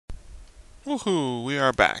Woohoo, we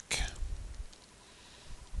are back.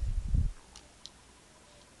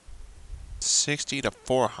 60 to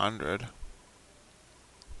 400.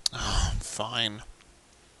 Oh, fine.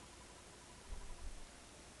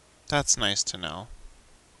 That's nice to know.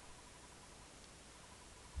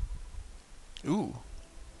 Ooh.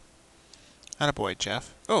 Attaboy,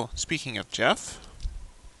 Jeff. Oh, speaking of Jeff,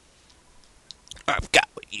 I've got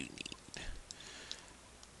what you need.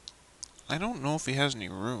 I don't know if he has any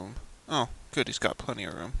room. Oh, good, he's got plenty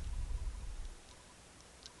of room.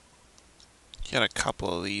 He had a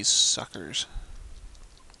couple of these suckers.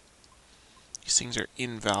 These things are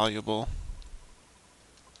invaluable.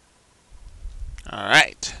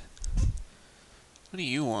 Alright. What do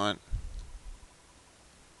you want?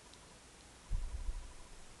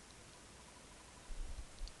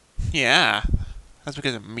 Yeah, that's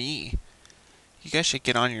because of me. You guys should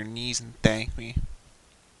get on your knees and thank me.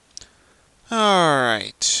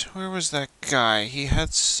 Alright, where was that guy? He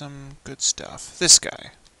had some good stuff. This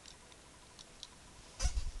guy.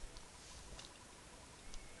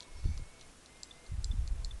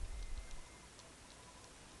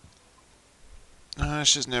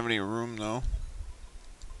 She doesn't have any room, though.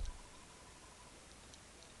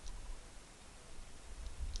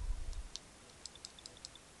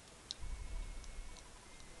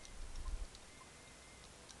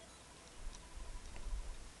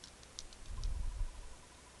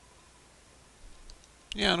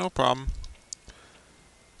 Yeah, no problem.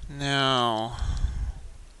 Now...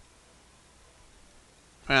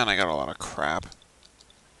 Man, I got a lot of crap.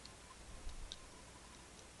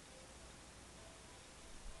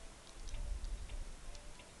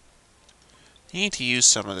 You need to use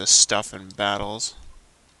some of this stuff in battles.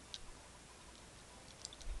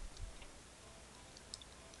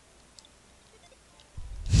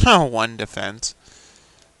 Oh, one defense.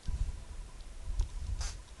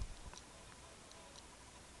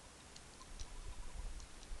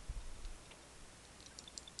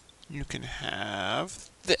 You can have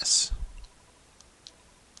this.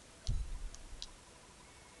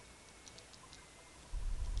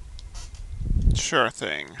 Sure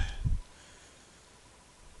thing.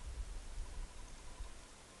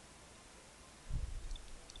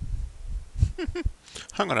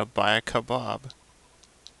 I'm gonna buy a kebab.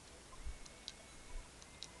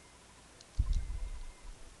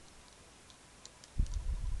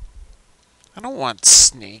 I don't want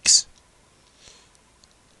snakes.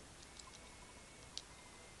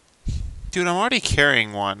 Dude, I'm already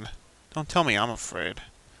carrying one. Don't tell me I'm afraid.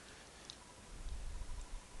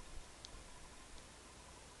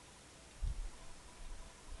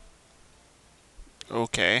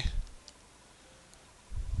 Okay.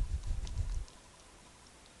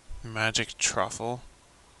 Magic truffle.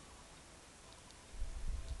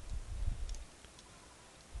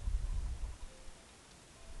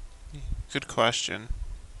 Good question.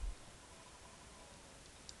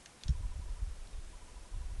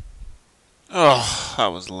 Oh, that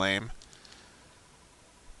was lame.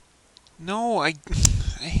 No, I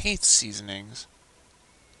hate seasonings.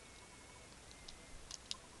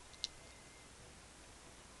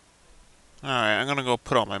 Alright, I'm gonna go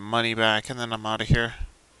put all my money back and then I'm out of here.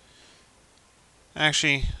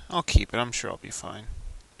 Actually, I'll keep it. I'm sure I'll be fine.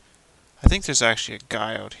 I think there's actually a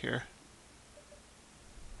guy out here.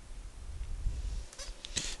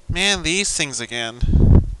 Man, these things again.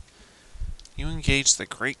 You engage the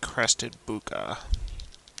Great Crested Buka.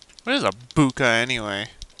 What is a buka anyway?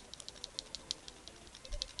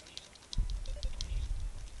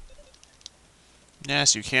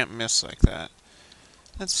 Yes, you can't miss like that.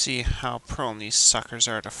 Let's see how prone these suckers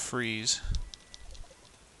are to freeze.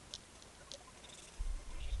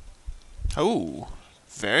 Oh,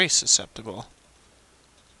 very susceptible.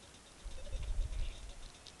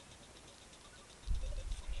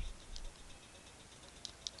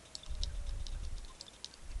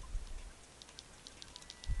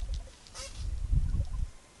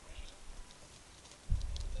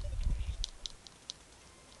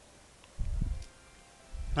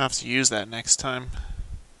 I'll have to use that next time.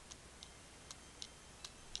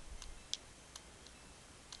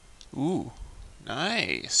 Ooh,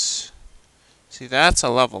 nice. See, that's a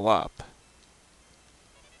level up.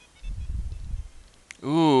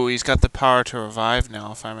 Ooh, he's got the power to revive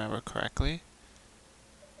now, if I remember correctly.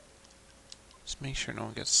 Just make sure no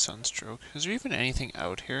one gets sunstroke. Is there even anything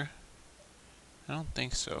out here? I don't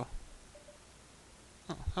think so.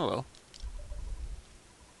 Oh, hello.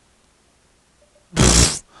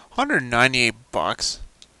 198 bucks.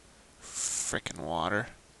 Frickin' water.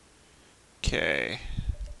 Okay.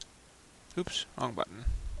 Oops, wrong button.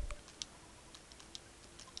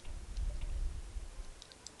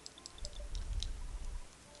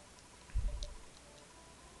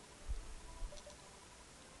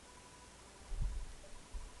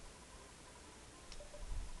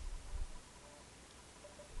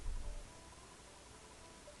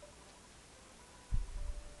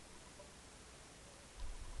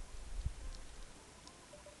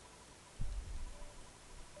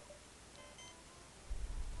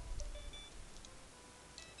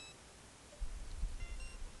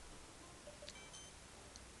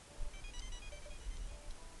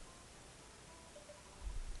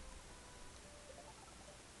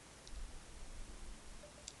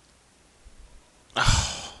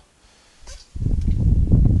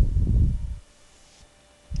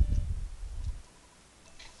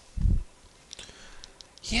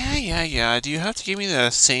 Yeah. Do you have to give me the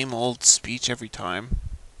same old speech every time?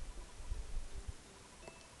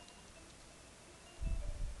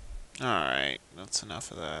 Alright, that's enough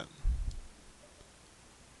of that.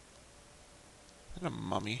 Is that a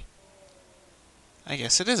mummy? I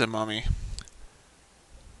guess it is a mummy.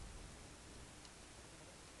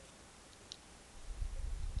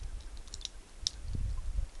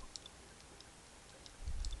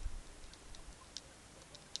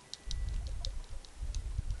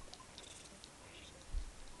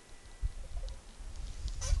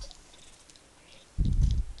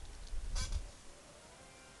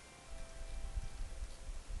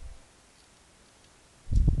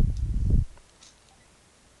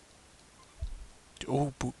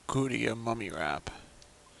 Oh, goody, a mummy wrap.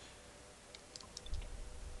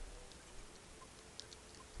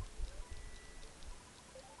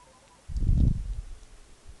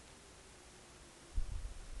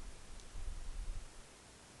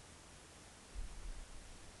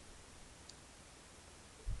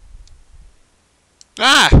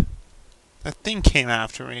 Ah! That thing came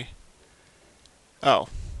after me. Oh,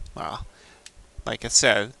 well, like I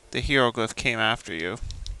said, the hieroglyph came after you.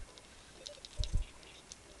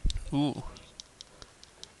 Ooh.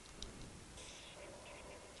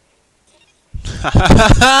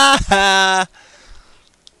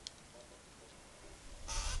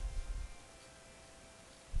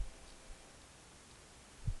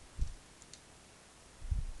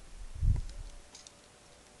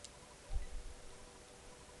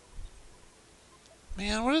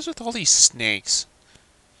 Man, what is with all these snakes?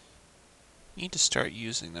 Need to start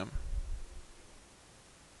using them.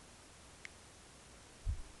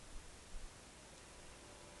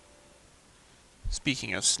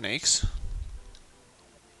 Speaking of snakes.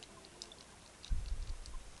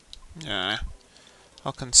 Yeah,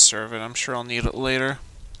 I'll conserve it. I'm sure I'll need it later.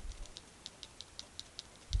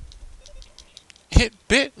 It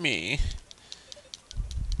bit me.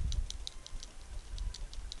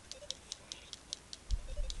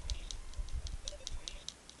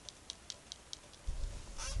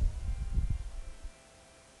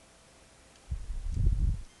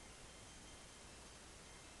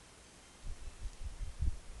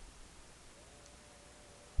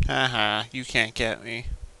 Haha, you can't get me.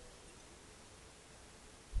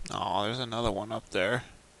 Oh, there's another one up there.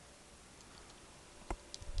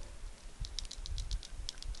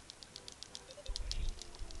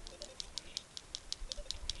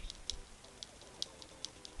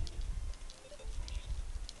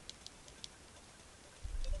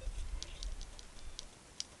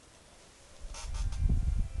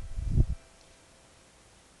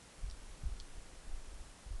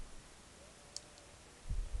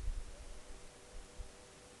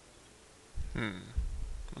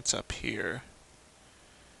 What's up here?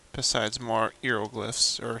 Besides more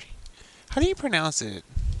hieroglyphs, or how do you pronounce it?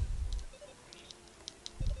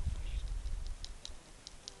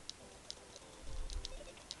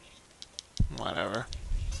 Whatever.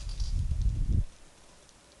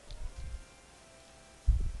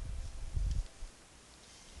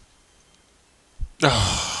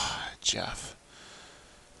 Oh, Jeff.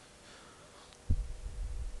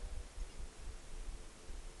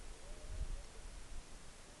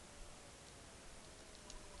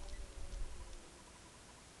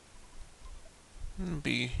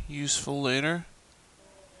 Be useful later.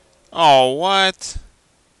 Oh, what?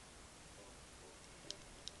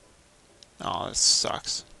 Oh, this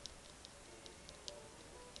sucks.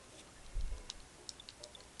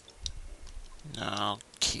 No, I'll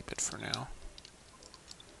keep it for now.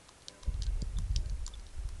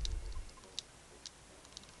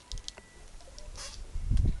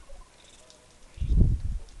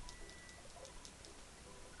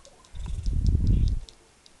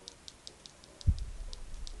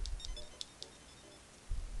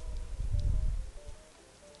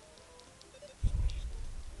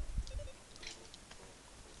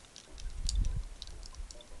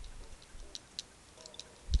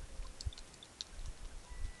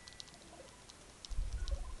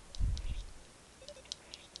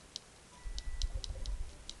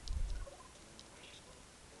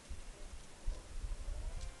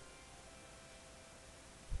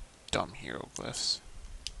 Dumb hieroglyphs.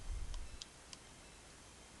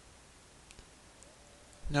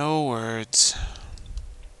 No words.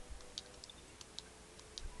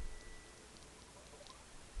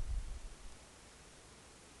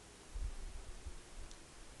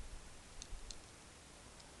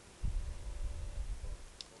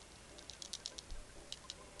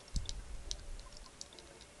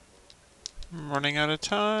 I'm running out of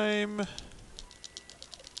time.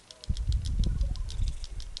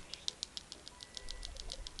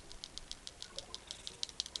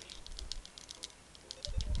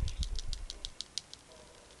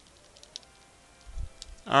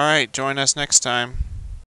 Alright, join us next time.